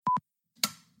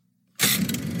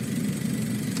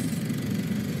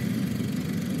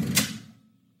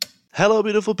Hello,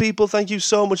 beautiful people. Thank you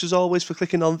so much, as always, for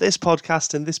clicking on this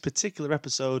podcast and this particular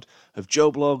episode of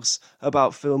Joe Blogs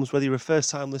about films. Whether you're a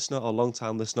first-time listener or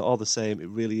long-time listener, all the same, it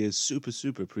really is super,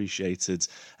 super appreciated.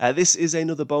 This is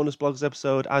another bonus blogs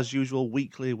episode. As usual,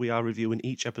 weekly, we are reviewing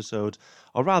each episode,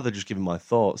 or rather just giving my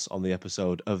thoughts on the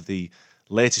episode of the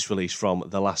latest release from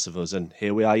The Last of Us. And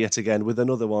here we are yet again with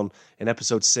another one in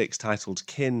episode 6 titled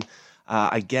Kin.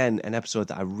 Again, an episode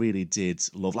that I really did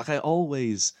love. Like I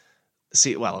always...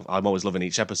 I'm always loving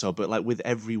each episode, but like with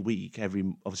every week,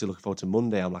 obviously looking forward to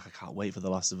Monday, I'm like, I can't wait for The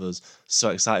Last of Us,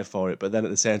 so excited for it. But then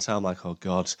at the same time, I'm like, oh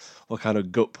God, what kind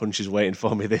of gut punch is waiting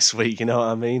for me this week? You know what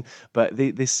I mean? But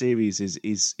this series is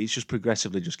it's just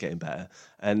progressively just getting better.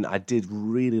 And I did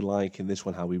really like in this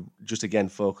one how we just again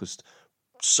focused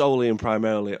solely and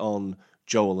primarily on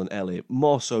Joel and Ellie,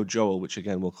 more so Joel, which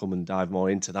again we'll come and dive more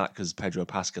into that because Pedro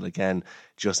Pascal again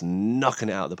just knocking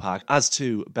it out of the park, as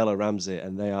to Bella Ramsey,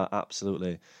 and they are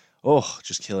absolutely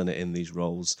just killing it in these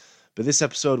roles. But this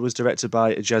episode was directed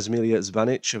by Jasmilia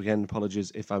Zbanic. Again,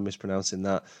 apologies if I'm mispronouncing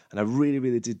that. And I really,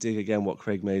 really did dig again what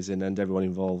Craig Mazin and everyone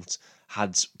involved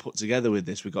had put together with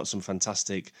this. We got some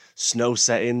fantastic snow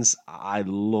settings. I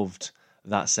loved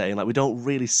that setting. Like we don't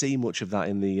really see much of that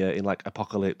in the in like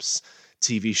apocalypse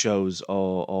TV shows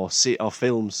or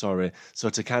films, sorry. So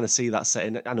to kind of see that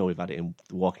setting, I know we've had it in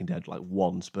The Walking Dead like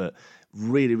once, but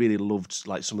really, really loved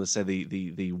like some of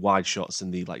the wide shots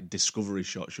and the like discovery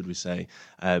shots, should we say,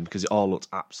 because it all looked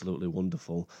absolutely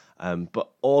wonderful.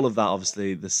 But all of that,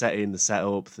 obviously, the setting, the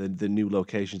setup, the new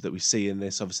locations that we see in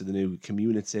this, obviously the new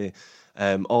community.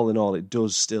 All in all, it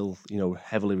does still,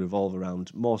 heavily revolve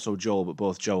around more so Joel, but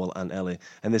both Joel and Ellie.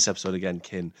 And this episode, again,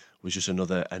 Kin, was just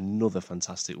another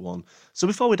fantastic one. So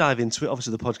before we dive into it,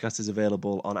 obviously the podcast is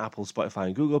available on Apple, Spotify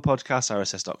and Google Podcasts,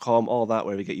 rss.com, all that,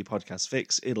 wherever you get your podcast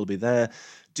fix, it'll be there.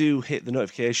 Do hit the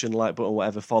notification, like button,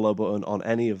 whatever, follow button on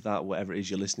any of that, whatever it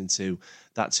is you're listening to.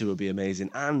 That too would be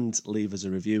amazing. And leave us a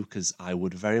review because I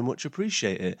would very much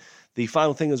appreciate it. The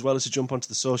final thing as well is to jump onto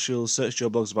the socials, search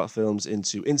Joe Blogs About Films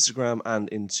into Instagram and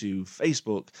into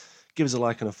Facebook. Give us a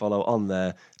like and a follow on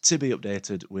there to be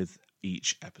updated with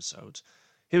each episode.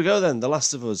 Here we go then, The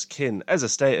Last of Us, Kin. As I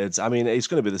stated, I mean, it's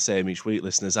going to be the same each week,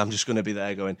 listeners. I'm just going to be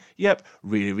there going, yep,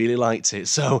 really, really liked it.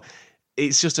 So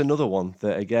it's just another one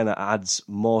that, again, adds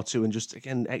more to and just,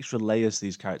 again, extra layers to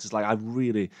these characters. Like, I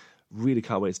really, really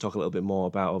can't wait to talk a little bit more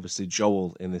about, obviously,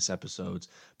 Joel in this episode.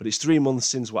 But it's 3 months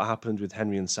since what happened with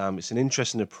Henry and Sam. It's an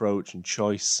interesting approach and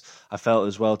choice, I felt,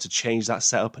 as well, to change that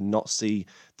setup and not see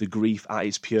the grief at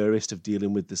its purest of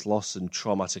dealing with this loss and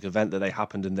traumatic event that they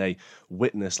happened and they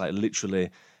witnessed, like, literally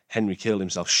Henry killed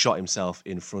himself, shot himself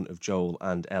in front of Joel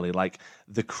and Ellie. Like,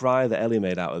 the cry that Ellie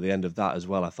made out at the end of that as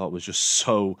well, I thought was just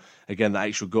so, again, that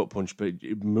extra gut punch, but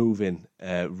moving.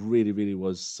 Really, really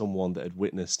was someone that had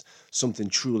witnessed something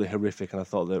truly horrific, and I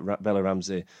thought that Bella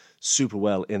Ramsey super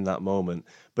well in that moment.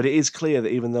 But it is clear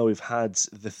that even though we've had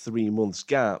the 3 months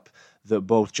gap, that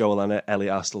both Joel and Ellie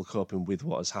are still coping with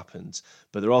what has happened,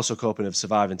 but they're also coping of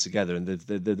surviving together, and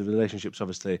the relationship's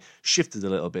obviously shifted a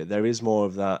little bit. There is more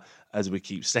of that, as we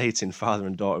keep stating, father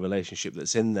and daughter relationship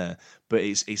that's in there, but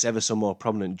it's ever so more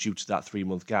prominent due to that 3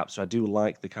 month gap. So I do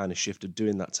like the kind of shift of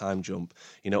doing that time jump.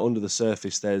 Under the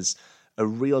surface, there's a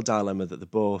real dilemma that they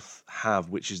both have,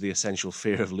 which is the essential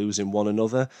fear of losing one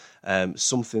another.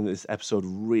 Something that this episode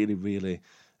really, really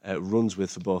runs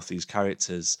with for both these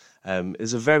characters.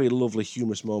 There's a very lovely,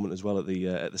 humorous moment as well at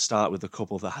the start with the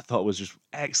couple that I thought was just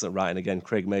excellent writing. Again,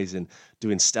 Craig Mazin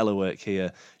doing stellar work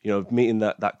here. Meeting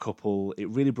that couple, it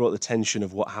really brought the tension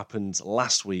of what happened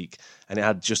last week, and it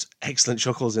had just excellent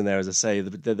chuckles in there. As I say,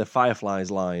 the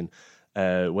Fireflies line,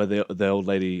 where the old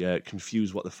lady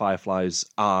confused what the Fireflies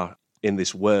are in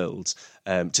this world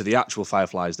to the actual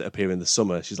fireflies that appear in the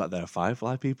summer. She's like, there are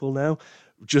firefly people now.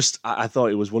 I thought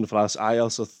it was wonderful. I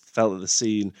also felt that the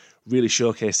scene really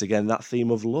showcased again that theme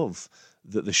of love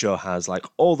that the show has. Like,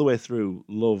 all the way through,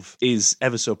 love is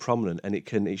ever so prominent, and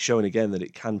it's showing again that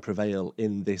it can prevail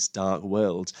in this dark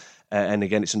world. And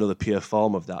again, it's another pure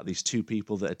form of that. These two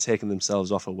people that had taken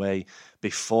themselves off away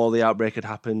before the outbreak had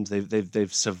happened,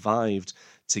 they've survived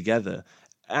together.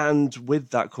 And with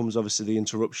that comes obviously the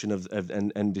interruption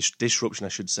and disruption, I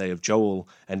should say, of Joel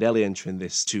and Ellie entering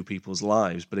this two people's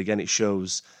lives. But again, it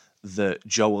shows that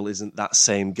Joel isn't that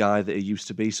same guy that he used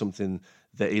to be, something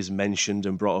that is mentioned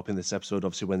and brought up in this episode,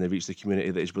 obviously, when they reach the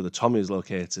community that his brother Tommy is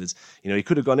located. He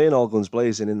could have gone in all guns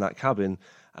blazing in that cabin.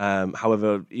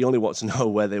 However, he only wants to know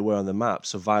where they were on the map,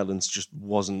 so violence just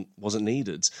wasn't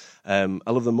needed. I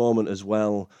love the moment as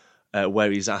well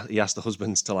where he asked the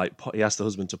husband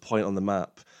to point on the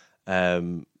map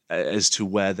as to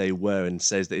where they were, and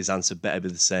says that his answer better be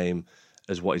the same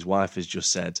as what his wife has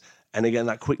just said. And again,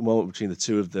 that quick moment between the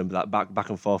two of them, that back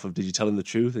and forth of, did you tell him the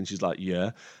truth? And she's like,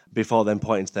 yeah. Before then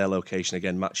pointing to their location,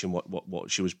 again, matching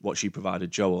what she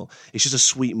provided Joel. It's just a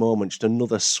sweet moment, just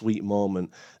another sweet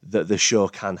moment that the show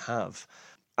can have.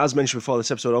 As mentioned before,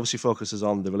 this episode obviously focuses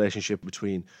on the relationship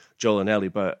between Joel and Ellie,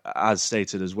 but as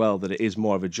stated as well, that it is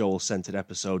more of a Joel-centered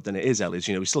episode than it is Ellie's.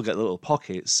 We still get the little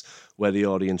pockets where the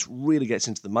audience really gets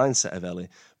into the mindset of Ellie,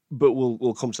 but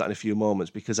we'll come to that in a few moments,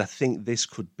 because I think this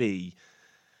could be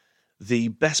the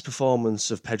best performance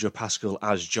of Pedro Pascal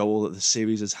as Joel that the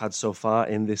series has had so far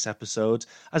in this episode.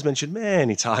 As mentioned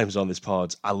many times on this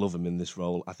pod, I love him in this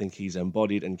role. I think he's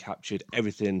embodied and captured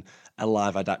everything a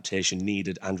live adaptation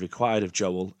needed and required of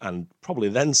Joel, and probably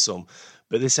then some.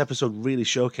 But this episode really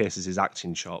showcases his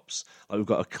acting chops. We've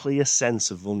got a clear sense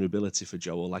of vulnerability for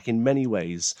Joel. In many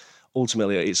ways,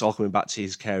 ultimately, it's all coming back to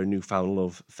his care and newfound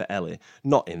love for Ellie.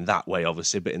 Not in that way,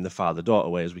 obviously, but in the father-daughter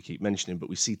way, as we keep mentioning. But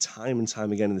we see time and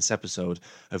time again in this episode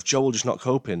of Joel just not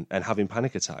coping and having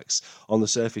panic attacks. On the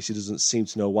surface, he doesn't seem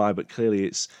to know why, but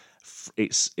clearly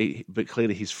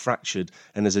clearly he's fractured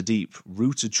and there's a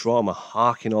deep-rooted trauma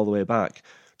harking all the way back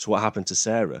to what happened to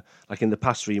Sarah. In the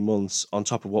past 3 months, on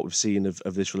top of what we've seen of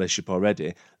this relationship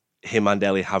already, him and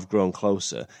Ellie have grown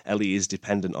closer. Ellie is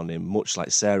dependent on him, much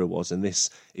like Sarah was, and this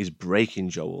is breaking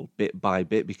Joel bit by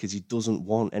bit because he doesn't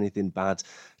want anything bad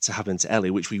to happen to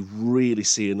Ellie, which we really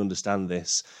see and understand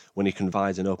this when he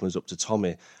confides and opens up to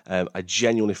Tommy. I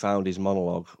genuinely found his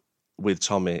monologue with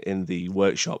Tommy in the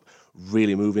workshop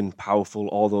really moving, powerful,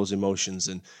 all those emotions,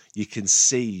 and you can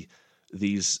see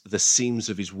the seams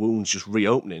of his wounds just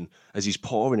reopening as he's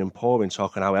pouring and pouring,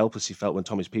 talking how helpless he felt when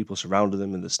Tommy's people surrounded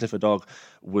him and the sniffer dog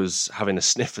was having a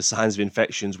sniff for signs of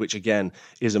infections, which again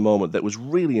is a moment that was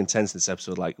really intense in this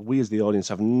episode. We as the audience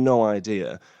have no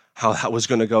idea how that was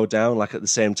going to go down, at the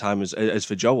same time as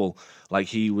for Joel.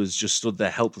 He was just stood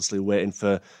there helplessly waiting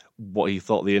for what he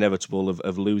thought the inevitable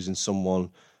of losing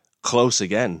someone close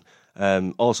again.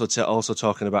 Also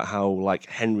talking about how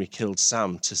Henry killed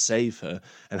Sam to save her,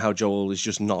 and how Joel is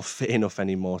just not fit enough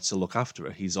anymore to look after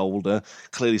her. He's older,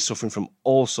 clearly suffering from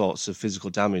all sorts of physical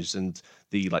damage and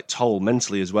the toll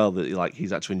mentally as well that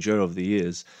he's had to endure over the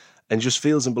years, and just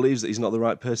feels and believes that he's not the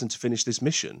right person to finish this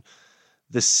mission.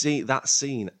 That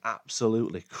scene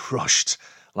absolutely crushed.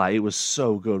 It was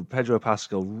so good. Pedro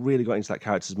Pascal really got into that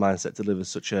character's mindset, delivers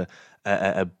such a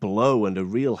blow and a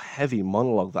real heavy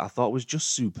monologue that I thought was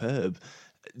just superb.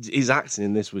 His acting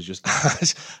in this was just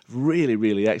really,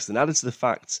 really excellent. Added to the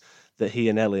fact that he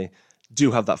and Ellie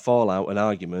do have that fallout and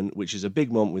argument, which is a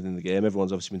big moment within the game.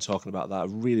 Everyone's obviously been talking about that, a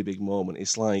really big moment.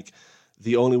 It's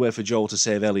the only way for Joel to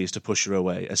save Ellie is to push her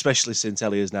away, especially since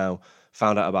Ellie has now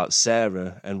found out about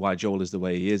Sarah and why Joel is the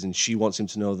way he is, and she wants him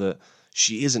to know that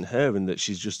she isn't her and that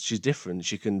she's different.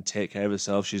 She can take care of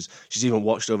herself. She's even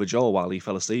watched over Joel while he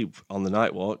fell asleep on the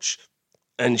night watch,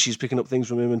 and she's picking up things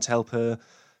from him and to help her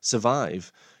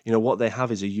survive. What they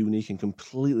have is a unique and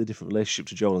completely different relationship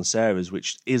to Joel and Sarah's,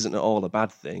 which isn't at all a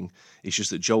bad thing. It's just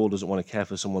that Joel doesn't want to care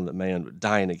for someone that may end up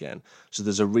dying again. So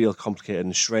there's a real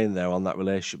complicated strain there on that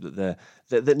relationship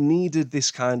that needed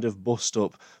this kind of bust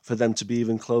up for them to be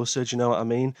even closer. Do you know what I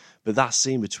mean? But that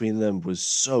scene between them was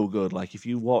so good. If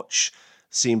you watch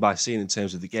scene by scene in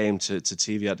terms of the game to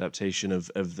TV adaptation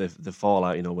of the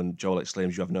Fallout, when Joel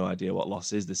exclaims, "You have no idea what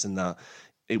loss is," this and that.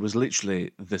 It was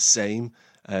literally the same.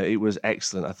 It was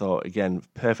excellent. I thought, again,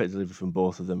 perfect delivery from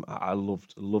both of them. I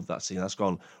loved that scene. That's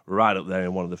gone right up there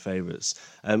in one of the favourites.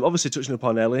 Obviously, touching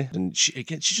upon Ellie, and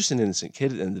she's just an innocent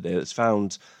kid at the end of the day that's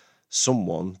found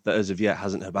someone that as of yet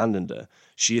hasn't abandoned her.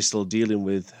 She is still dealing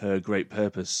with her great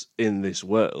purpose in this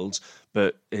world,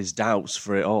 but has doubts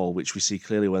for it all, which we see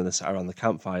clearly when they're sat around the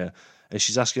campfire. And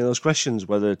she's asking those questions,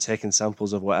 whether taking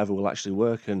samples of whatever will actually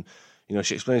work. And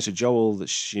she explains to Joel that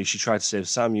she tried to save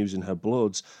Sam using her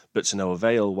blood, but to no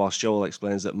avail, whilst Joel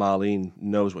explains that Marlene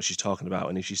knows what she's talking about,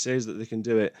 and if she says that they can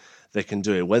do it, they can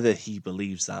do it, whether he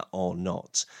believes that or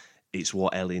not. It's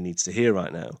what Ellie needs to hear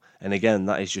right now. And again,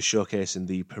 that is just showcasing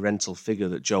the parental figure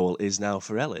that Joel is now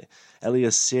for Ellie. Ellie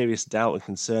has serious doubt and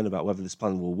concern about whether this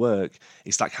plan will work.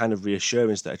 It's that kind of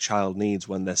reassurance that a child needs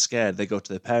when they're scared. They go to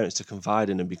their parents to confide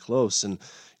in and be close and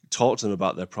talk to them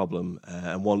about their problem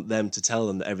and want them to tell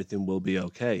them that everything will be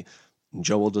okay. And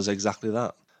Joel does exactly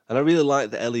that. And I really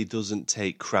like that Ellie doesn't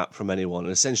take crap from anyone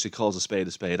and essentially calls a spade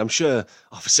a spade. I'm sure,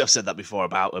 obviously I've said that before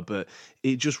about her, but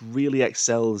it just really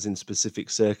excels in specific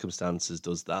circumstances,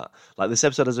 does that. This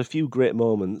episode has a few great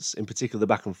moments, in particular the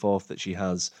back and forth that she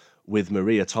has with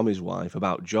Maria, Tommy's wife,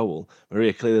 about Joel.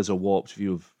 Maria clearly has a warped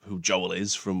view of who Joel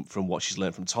is from what she's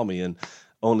learned from Tommy, and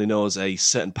only knows a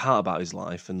certain part about his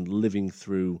life and living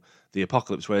through the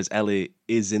apocalypse, whereas Ellie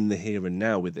is in the here and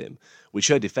now with him, which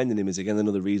her defending him is again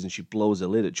another reason she blows a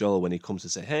lid at Joel when he comes to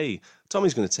say, hey,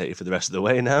 Tommy's going to take you for the rest of the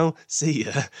way now, see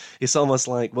ya. It's almost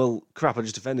like, well, crap, I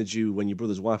just defended you when your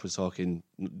brother's wife was talking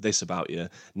this about you,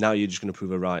 now you're just going to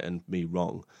prove her right and me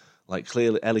wrong. Like,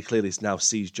 clearly, Ellie clearly now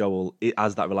sees Joel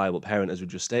as that reliable parent, as we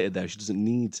just stated there. She doesn't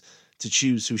need to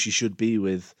choose who she should be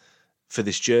with for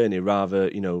this journey, rather,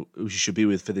 who she should be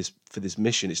with for this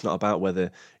mission. It's not about whether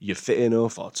you're fit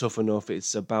enough or tough enough.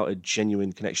 It's about a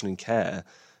genuine connection and care,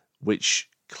 which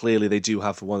clearly they do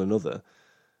have for one another,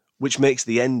 which makes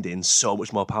the ending so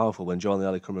much more powerful when Joel and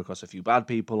Ellie come across a few bad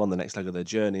people on the next leg of their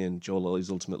journey, and Joel is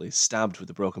ultimately stabbed with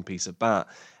a broken piece of bat.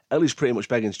 Ellie's pretty much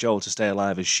begging Joel to stay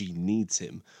alive as she needs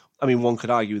him. I mean, one could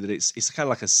argue that it's kind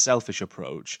of like a selfish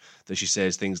approach, that she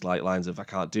says things like lines of, I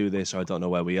can't do this, or I don't know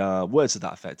where we are, words to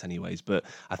that effect anyways, but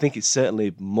I think it's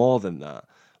certainly more than that.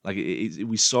 Like,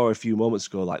 we saw a few moments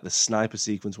ago, like the sniper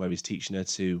sequence where he's teaching her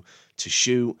to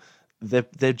shoot.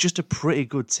 They're just a pretty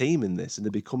good team in this, and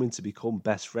they're become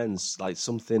best friends. Like,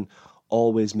 something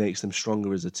always makes them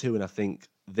stronger as a two, and I think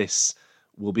this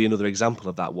will be another example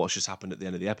of that, what's just happened at the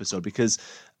end of the episode, because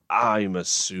I'm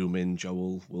assuming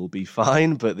Joel will be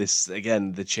fine, but this,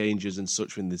 again, the changes and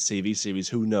such in the TV series,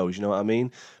 who knows, you know what I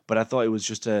mean? But I thought it was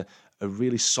just a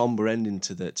really somber ending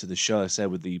to the show, I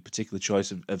said, with the particular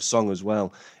choice of song as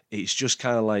well. It's just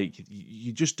kind of like,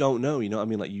 you just don't know, you know what I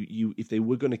mean? Like, you if they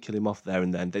were going to kill him off there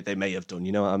and then, they may have done,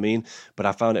 you know what I mean? But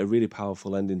I found it a really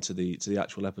powerful ending to the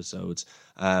actual episodes.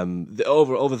 The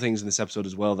other things in this episode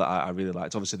as well that I really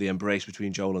liked, obviously the embrace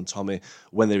between Joel and Tommy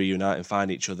when they reunite and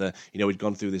find each other. We'd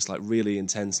gone through this like really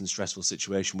intense and stressful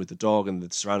situation with the dog and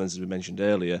the surroundings, as we mentioned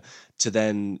earlier, to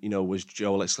then, was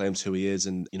Joel exclaims who he is,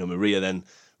 and, Maria then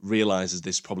realizes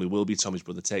this probably will be Tommy's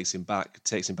brother, takes him back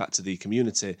to the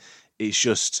community. It's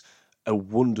just a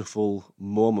wonderful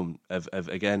moment of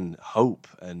again, hope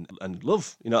and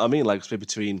love. You know what I mean? Like,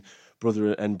 between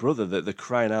brother and brother, the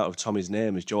crying out of Tommy's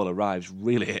name as Joel arrives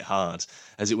really hit hard,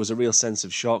 as it was a real sense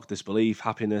of shock, disbelief,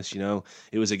 happiness.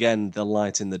 It was, again, the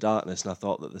light in the darkness. And I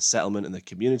thought that the settlement and the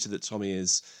community that Tommy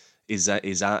is at,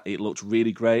 it looked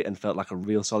really great and felt like a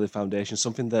real solid foundation,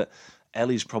 something that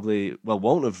Ellie's probably,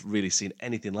 won't have really seen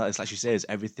anything like this. Like she says,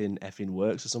 everything effing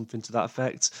works or something to that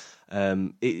effect.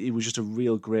 It was just a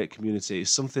real great community.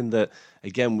 It's something that,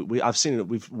 again, I've seen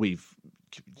it. We've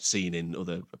seen in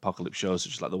other apocalypse shows,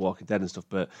 such as like The Walking Dead and stuff.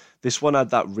 But this one had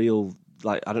that real,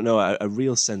 like, I don't know, a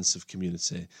real sense of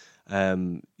community.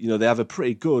 They have a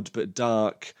pretty good but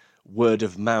dark word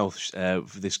of mouth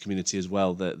for this community as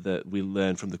well, that we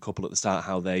learned from the couple at the start,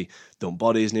 how they dump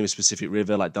bodies near a specific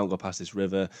river, like, don't go past this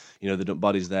river. They dump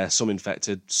bodies there, some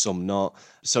infected, some not.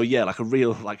 So yeah, like a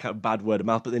real, like, a bad word of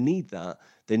mouth. But they need that.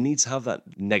 They need to have that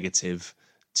negative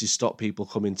to stop people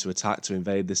coming to attack, to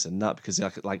invade, this and that, because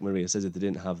like Maria says, if they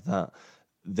didn't have that,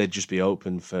 they'd just be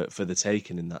open for the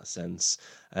taking in that sense.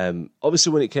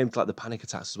 Obviously, when it came to like the panic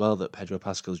attacks as well that Pedro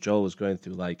Pascal's Joel was going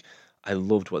through, like, I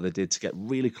loved what they did to get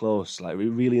really close, like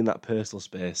really in that personal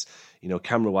space,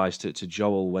 camera-wise to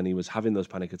Joel when he was having those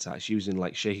panic attacks, using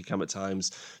like shaky cam at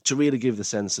times to really give the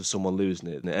sense of someone losing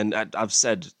it. And I've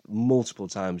said multiple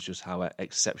times just how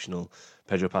exceptional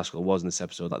Pedro Pascal was in this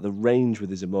episode. Like, the range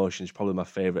with his emotion is probably my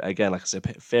favourite. Again, like I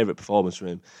said, favourite performance from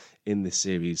him in this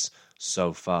series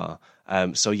so far.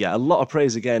 So yeah, a lot of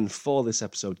praise again for this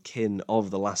episode, Kin of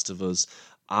The Last of Us.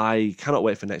 I cannot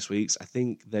wait for next week's. I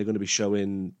think they're going to be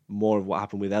showing more of what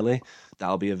happened with Ellie.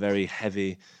 That'll be a very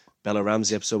heavy Bella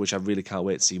Ramsey episode, which I really can't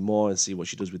wait to see more and see what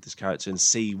she does with this character and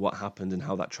see what happened and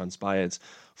how that transpired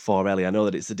for Ellie. I know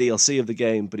that it's the DLC of the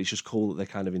game, but it's just cool that they're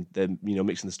kind of they're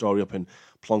mixing the story up and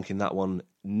plonking that one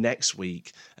next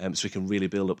week, so we can really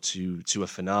build up to a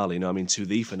finale. To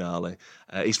the finale.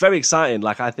 It's very exciting.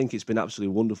 Like, I think it's been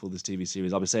absolutely wonderful, this TV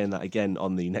series. I'll be saying that again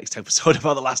on the next episode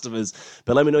about The Last of Us.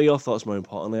 But let me know your thoughts. More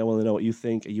importantly, I want to know what you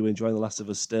think. Are you enjoying The Last of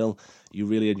Us still? Are you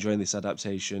really enjoying this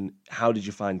adaptation? How did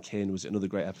you find Kin? Was it another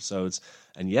great episode?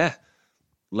 And yeah,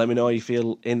 let me know how you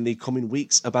feel in the coming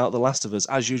weeks about The Last of Us.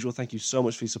 As usual, thank you so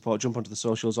much for your support. Jump onto the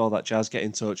socials, all that jazz. Get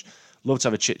in touch. Love to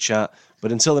have a chit chat.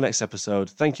 But until the next episode,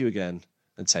 thank you again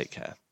and take care.